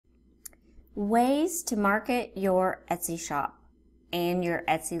Ways to market your Etsy shop and your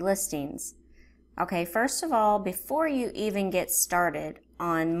Etsy listings. Okay, first of all, before you even get started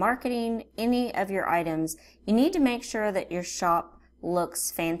on marketing any of your items, you need to make sure that your shop looks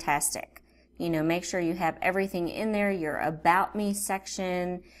fantastic. Make sure you have everything in there, your About Me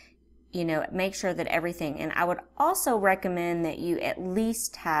section, make sure that everything. And I would also recommend that you at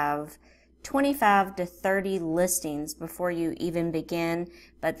least have 25 to 30 listings before you even begin,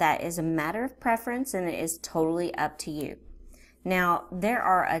 but that is a matter of preference and it is totally up to you. Now, there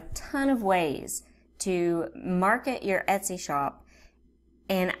are a ton of ways to market your Etsy shop,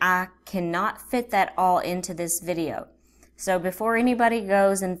 and I cannot fit that all into this video. So before anybody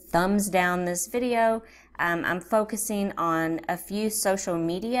goes and thumbs down this video, I'm focusing on a few social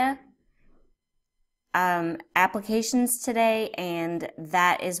media applications today, and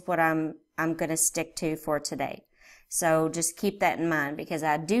that is what I'm going to stick to for today. So just keep that in mind, because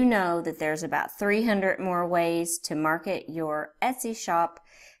I do know that there's about 300 more ways to market your Etsy shop,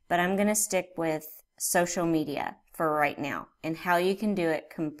 but I'm going to stick with social media for right now and how you can do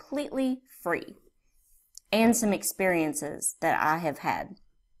it completely free and some experiences that I have had.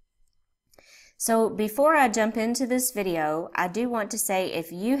 So before I jump into this video, I do want to say,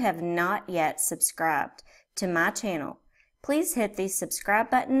 if you have not yet subscribed to my channel, please hit the subscribe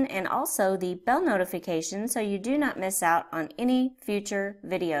button and also the bell notification so you do not miss out on any future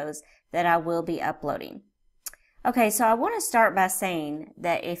videos that I will be uploading. Okay, so I want to start by saying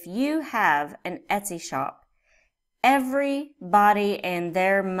that if you have an Etsy shop, everybody and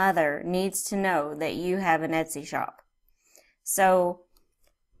their mother needs to know that you have an Etsy shop. So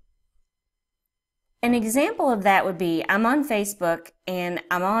an example of that would be, I'm on Facebook and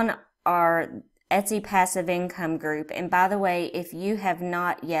I'm on our Etsy Passive Income group. And by the way, if you have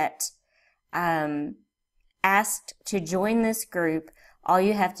not yet asked to join this group, all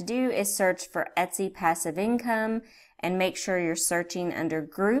you have to do is search for Etsy Passive Income and make sure you're searching under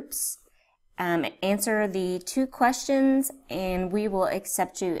groups. Answer the 2 questions and we will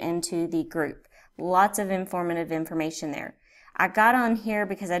accept you into the group. Lots of informative information there. I got on here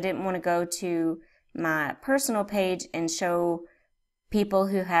because I didn't want to go to my personal page and show people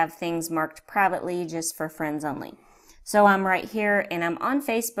who have things marked privately just for friends only. So I'm right here, and I'm on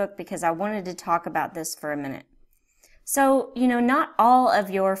Facebook because I wanted to talk about this for a minute. So, not all of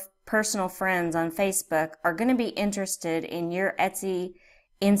your personal friends on Facebook are going to be interested in your Etsy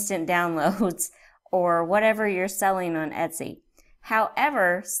instant downloads or whatever you're selling on Etsy.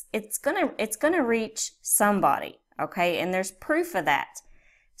 However, it's gonna reach somebody, okay? And there's proof of that.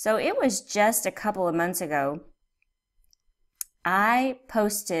 So it was just a couple of months ago, I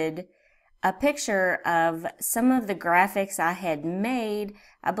posted a picture of some of the graphics I had made.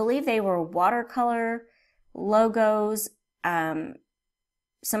 I believe they were watercolor logos, some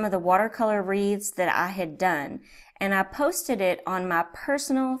of the watercolor wreaths that I had done. And I posted it on my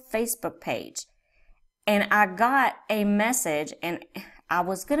personal Facebook page. And I got a message, and I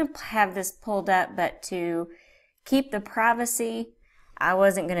was going to have this pulled up, but to keep the privacy, I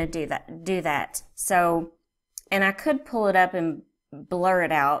wasn't going to do that. So, and I could pull it up and blur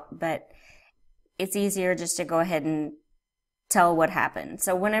it out, but it's easier just to go ahead and tell what happened.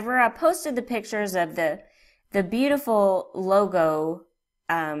 So whenever I posted the pictures of the beautiful logo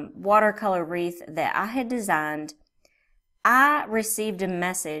watercolor wreath that I had designed, I received a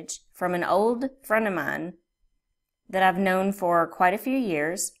message from an old friend of mine that I've known for quite a few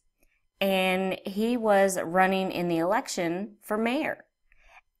years, and he was running in the election for mayor.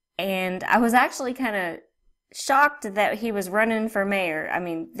 And I was actually kind of shocked that he was running for mayor. I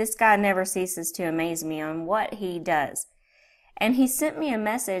mean, this guy never ceases to amaze me on what he does. And he sent me a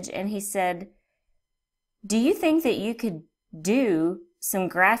message and he said, "Do you think that you could do some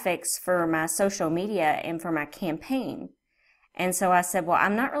graphics for my social media and for my campaign?" And so I said, "Well,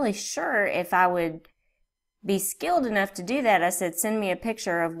 I'm not really sure if I would be skilled enough to do that." I said, "Send me a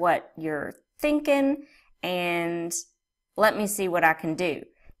picture of what you're thinking and let me see what I can do."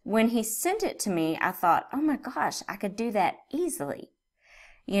 When he sent it to me, I thought, oh my gosh, I could do that easily.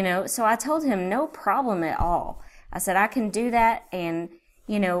 So I told him, no problem at all. I said, I can do that. And,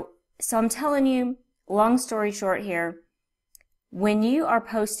 so I'm telling you, long story short here, when you are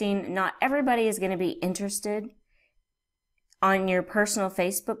posting, not everybody is going to be interested on your personal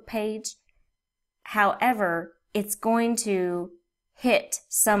Facebook page. However, it's going to hit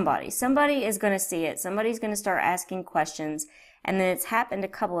somebody. Somebody is going to see it. Somebody's going to start asking questions. And then it's happened a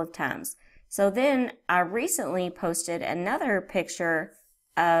couple of times. So then I recently posted another picture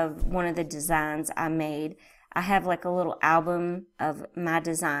of one of the designs I made. I have like a little album of my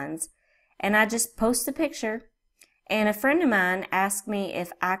designs. And I just post the picture And a friend of mine asked me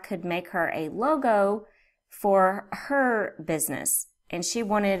if I could make her a logo for her business. And she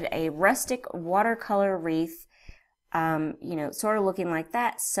wanted a rustic watercolor wreath, sort of looking like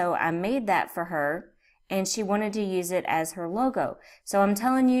that. So I made that for her, and she wanted to use it as her logo. So I'm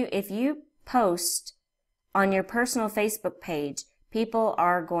telling you, if you post on your personal Facebook page, people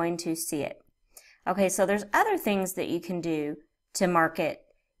are going to see it. Okay, so there's other things that you can do to market.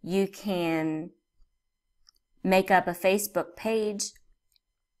 You can make up a Facebook page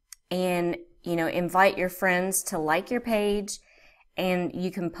and, invite your friends to like your page, and you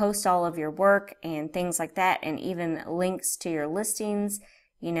can post all of your work and things like that, and even links to your listings,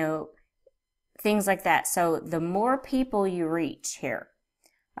 things like that. So the more people you reach here.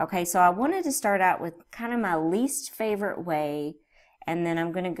 Okay, so I wanted to start out with kind of my least favorite way, and then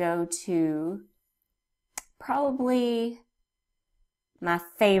I'm going to go to probably my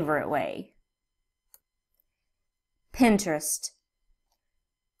favorite way. Pinterest.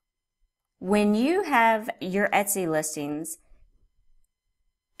 When you have your Etsy listings,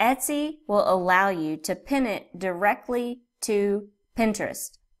 Etsy will allow you to pin it directly to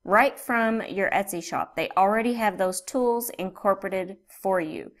Pinterest right from your Etsy shop. They already have those tools incorporated for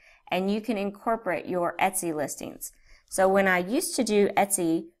you, and you can incorporate your Etsy listings. So when I used to do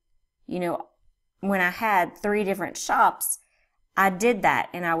Etsy, when I had 3 different shops, I did that,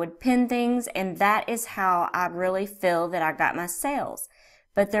 and I would pin things, and that is how I really feel that I got my sales.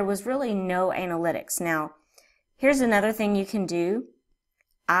 But there was really no analytics. Now, here's another thing you can do.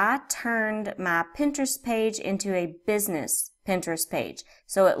 I turned my Pinterest page into a business Pinterest page,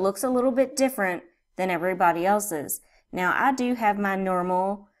 so it looks a little bit different than everybody else's. Now, I do have my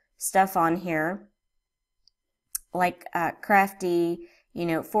normal stuff on here, like crafty,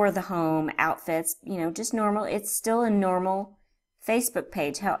 for the home, outfits, just normal. It's still a normal Facebook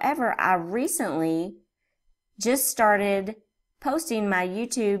page. However, I recently just started posting my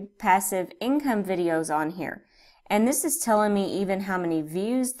YouTube passive income videos on here. And this is telling me even how many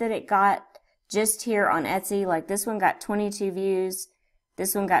views that it got just here on Etsy. Like this one got 22 views.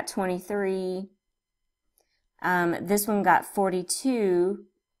 This one got 23. This one got 42.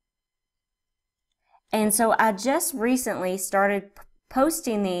 And so I just recently started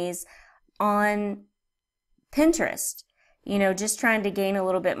posting these on Pinterest, just trying to gain a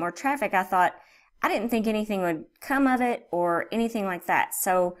little bit more traffic. I didn't think anything would come of it or anything like that.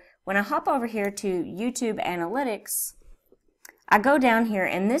 So when I hop over here to YouTube Analytics, I go down here,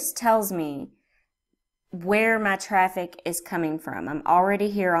 and this tells me where my traffic is coming from. I'm already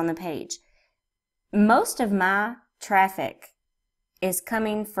here on the page. Most of my traffic is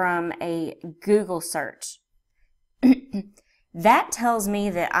coming from a Google search. That tells me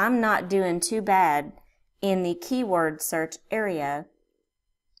that I'm not doing too bad in the keyword search area.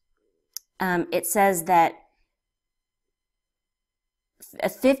 It says that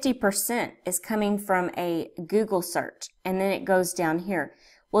 50% is coming from a Google search, and then it goes down here.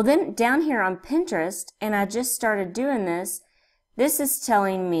 Well, then down here on Pinterest, and I just started doing this, this is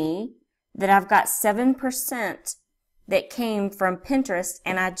telling me that I've got 7% that came from Pinterest,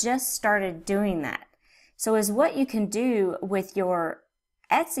 and I just started doing that. So is what you can do with your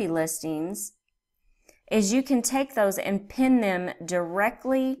Etsy listings is you can take those and pin them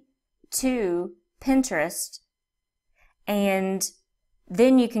directly to Pinterest, and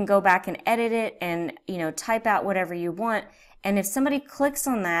then you can go back and edit it and, type out whatever you want. And if somebody clicks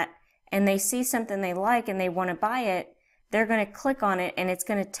on that and they see something they like and they want to buy it, they're going to click on it, and it's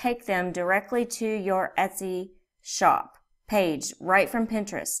going to take them directly to your Etsy shop page right from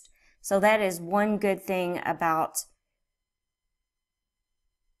Pinterest. So that is one good thing about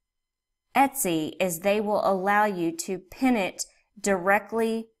Etsy, is they will allow you to pin it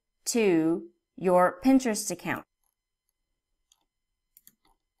directly to your Pinterest account.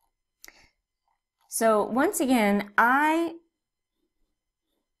 So once again,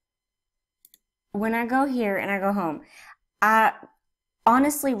 when I go here and I go home, I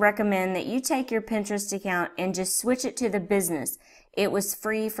honestly recommend that you take your Pinterest account and just switch it to the business. It was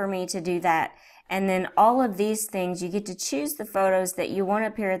free for me to do that. And then all of these things, you get to choose the photos that you want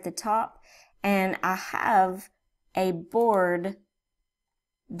up here at the top. And I have a board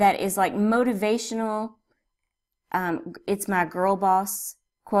that is like motivational. It's my girl boss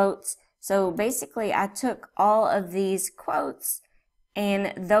quotes. So basically I took all of these quotes,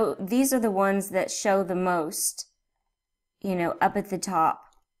 and these are the ones that show the most, up at the top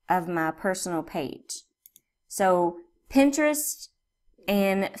of my personal page. So Pinterest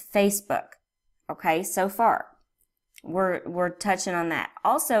and Facebook. Okay, so far we're touching on that.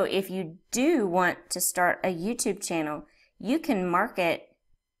 Also, if you do want to start a YouTube channel, you can market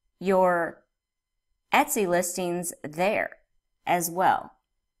your Etsy listings there as well.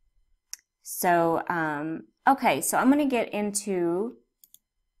 So, okay, so I'm going to get into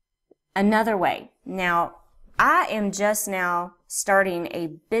another way. Now, I am just now starting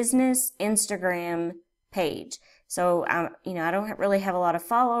a business Instagram page. So, you know, I don't really have a lot of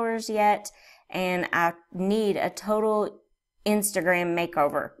followers yet, and I need a total Instagram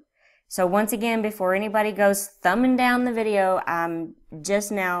makeover. So once again, before anybody goes thumbing down the video, I'm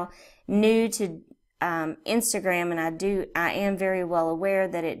just now new to Instagram, and I am very well aware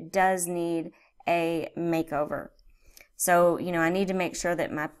that it does need a makeover. So, you know, I need to make sure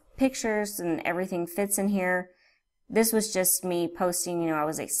that my pictures and everything fits in here. This was just me posting, you know, I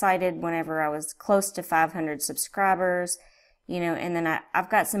was excited whenever I was close to 500 subscribers, you know, and then I've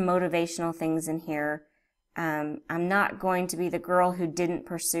got some motivational things in here. I'm not going to be the girl who didn't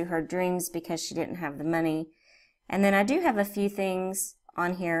pursue her dreams because she didn't have the money. And then I do have a few things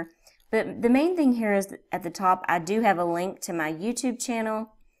on here. But the main thing here is at the top, I do have a link to my YouTube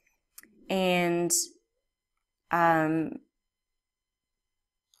channel. And,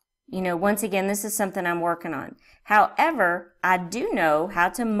 you know, once again, this is something I'm working on. However, I do know how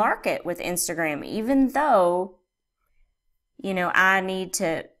to market with Instagram, even though, you know, I need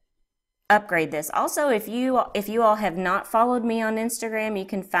to upgrade this. Also, if you all have not followed me on Instagram, you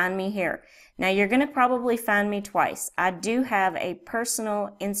can find me here. Now, you're going to probably find me twice. I do have a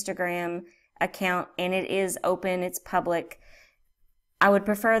personal Instagram account, and it is open. It's public. I would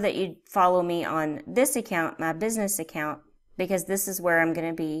prefer that you follow me on this account, my business account, because this is where I'm going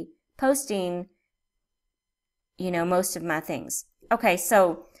to be posting, you know, most of my things. Okay,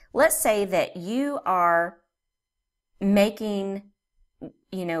 so let's say that you are making,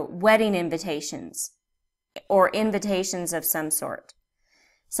 you know, wedding invitations or invitations of some sort.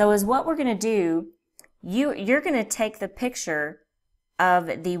 So is what we're going to do, you're going to take the picture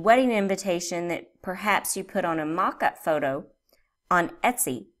of the wedding invitation that perhaps you put on a mock-up photo on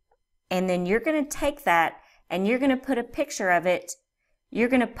Etsy, and then you're going to take that and you're going to put a picture of it, you're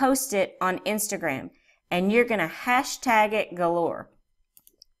going to post it on Instagram, and you're going to hashtag it galore.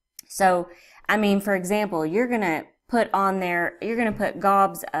 So, I mean, for example, you're going to put on there, you're going to put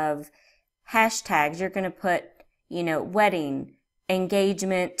gobs of hashtags. You're going to put, you know, wedding,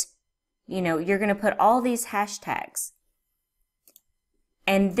 engagement, you know, you're going to put all these hashtags.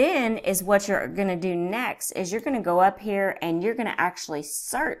 And then is what you're going to do next is you're going to go up here and you're going to actually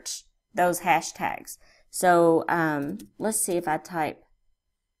search those hashtags. So, let's see if I type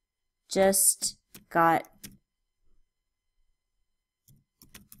just got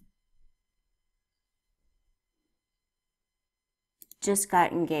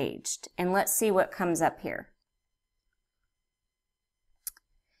engaged, and let's see what comes up here.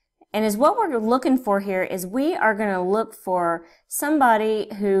 And is what we're looking for here is we are going to look for somebody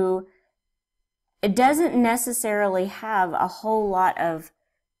who doesn't necessarily have a whole lot of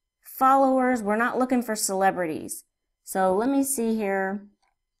followers. We're not looking for celebrities. So let me see here.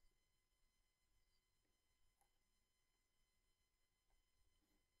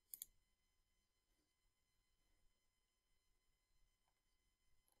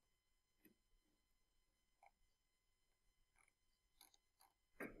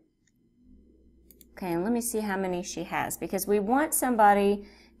 Okay, and let me see how many she has, because we want somebody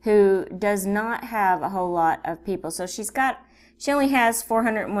who does not have a whole lot of people. So she only has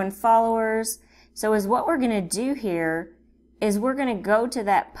 401 followers. So is what we're going to do here is we're going to go to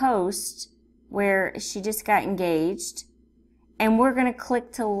that post where she just got engaged, and we're going to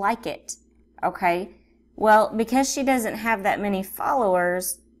click to like it. Okay? Well, because she doesn't have that many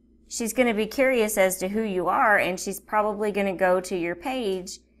followers, she's going to be curious as to who you are, and she's probably going to go to your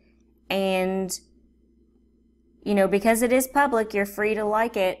page, and you know, because it is public, you're free to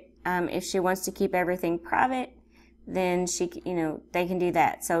like it. If she wants to keep everything private, then you know, they can do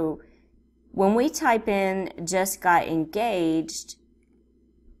that. So when we type in just got engaged,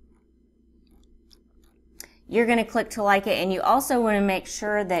 you're going to click to like it, and you also want to make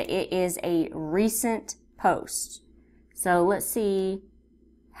sure that it is a recent post. So let's see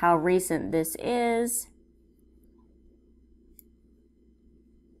how recent this is.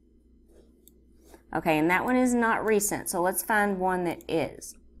 Okay, and that one is not recent, so let's find one that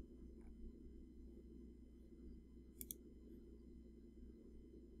is.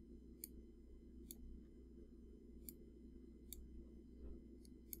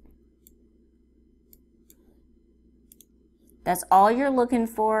 That's all you're looking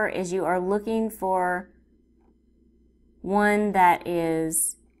for, is you are looking for one that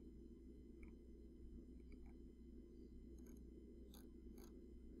is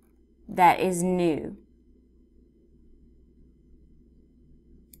new.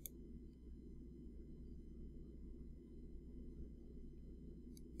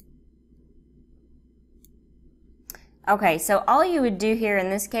 Okay, so all you would do here in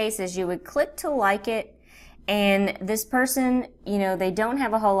this case is you would click to like it, and this person, you know, they don't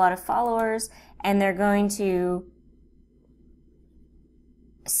have a whole lot of followers, and they're going to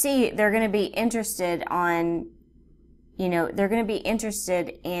see, they're going to be interested on, you know, they're going to be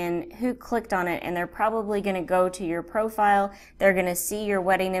interested in who clicked on it, and they're probably going to go to your profile. They're going to see your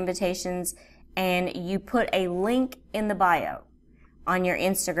wedding invitations, and you put a link in the bio on your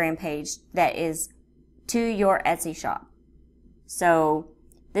Instagram page that is to your Etsy shop. So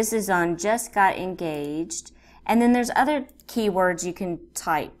this is on Just Got Engaged. And then there's other keywords you can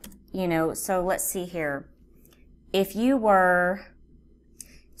type, you know, so let's see here. If you were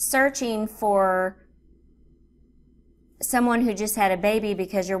searching for someone who just had a baby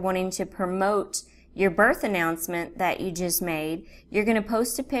because you're wanting to promote your birth announcement that you just made, you're going to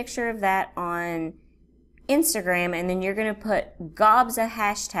post a picture of that on Instagram, and then you're going to put gobs of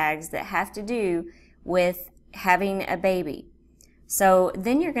hashtags that have to do with having a baby. So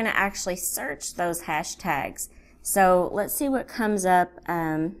then you're going to actually search those hashtags. So let's see what comes up.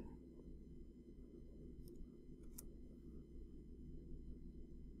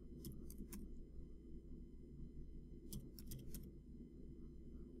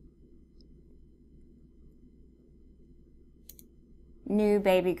 New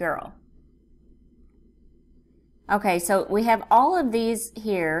baby girl. Okay, so we have all of these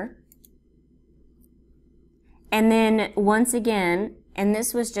here. And then once again, and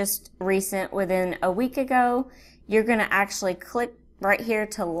this was just recent, within a week ago, you're going to actually click right here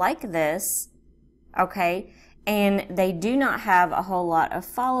to like this, okay? And they do not have a whole lot of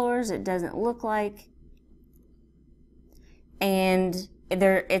followers, it doesn't look like. And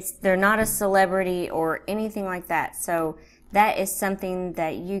they're not a celebrity or anything like that. So that is something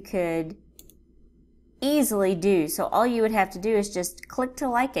that you could easily do. So all you would have to do is just click to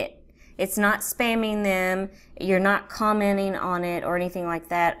like it. It's not spamming them, you're not commenting on it or anything like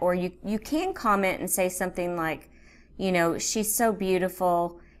that. Or you can comment and say something like, you know, she's so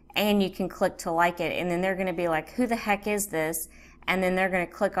beautiful, and you can click to like it, and then they're going to be like, who the heck is this? And then they're going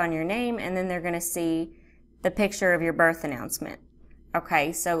to click on your name, and then they're going to see the picture of your birth announcement.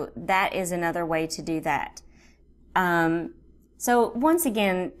 Okay, so that is another way to do that. So once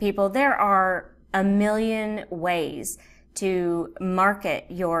again, people, there are a million ways to market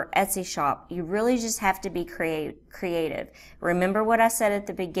your Etsy shop. You really just have to be creative. Remember what I said at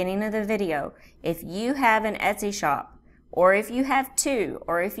the beginning of the video. If you have an Etsy shop, or if you have 2,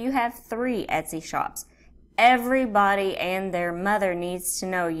 or if you have 3 Etsy shops, everybody and their mother needs to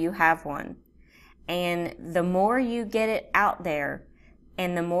know you have one. And the more you get it out there,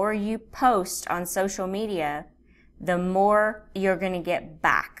 and the more you post on social media, the more you're going to get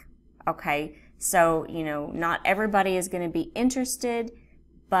back. Okay? So, you know, not everybody is going to be interested,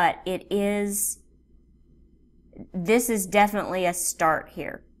 but this is definitely a start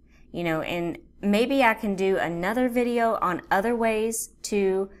here, you know, and maybe I can do another video on other ways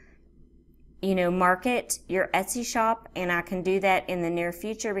to, you know, market your Etsy shop, and I can do that in the near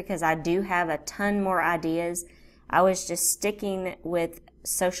future because I do have a ton more ideas. I was just sticking with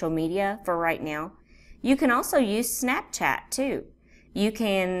social media for right now. You can also use Snapchat too. You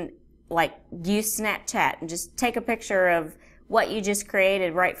can use Snapchat and just take a picture of what you just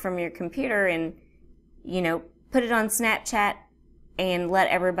created right from your computer and, you know, put it on Snapchat and let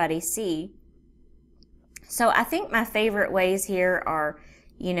everybody see. So I think my favorite ways here are,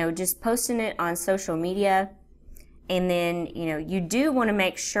 you know, just posting it on social media. And then, you know, you do want to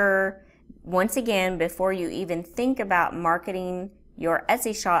make sure, once again, before you even think about marketing your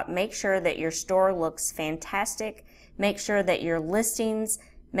Etsy shop, make sure that your store looks fantastic. Make sure that your listings,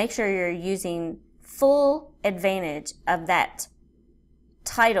 make sure you're using full advantage of that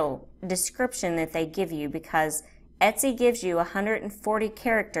title description that they give you, because Etsy gives you 140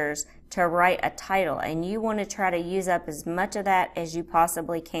 characters to write a title, and you want to try to use up as much of that as you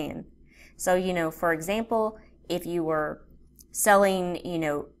possibly can. So, you know, for example, if you were selling, you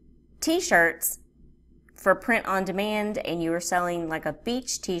know, t-shirts for print on demand, and you were selling like a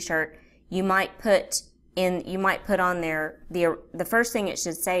beach t-shirt, you might put on there, the first thing it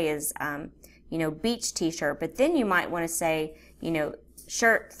should say is, you know, beach t-shirt, but then you might want to say, you know,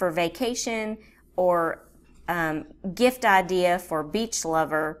 shirt for vacation, or gift idea for beach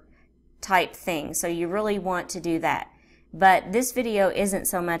lover type thing. So you really want to do that. But this video isn't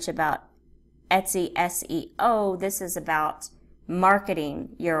so much about Etsy SEO. This is about marketing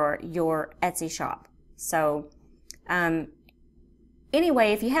your Etsy shop. So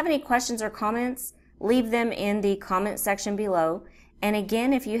anyway, if you have any questions or comments, leave them in the comment section below. And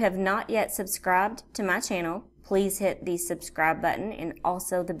again, if you have not yet subscribed to my channel, please hit the subscribe button and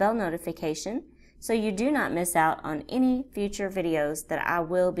also the bell notification so you do not miss out on any future videos that I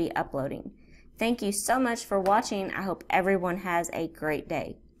will be uploading. Thank you so much for watching. I hope everyone has a great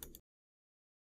day.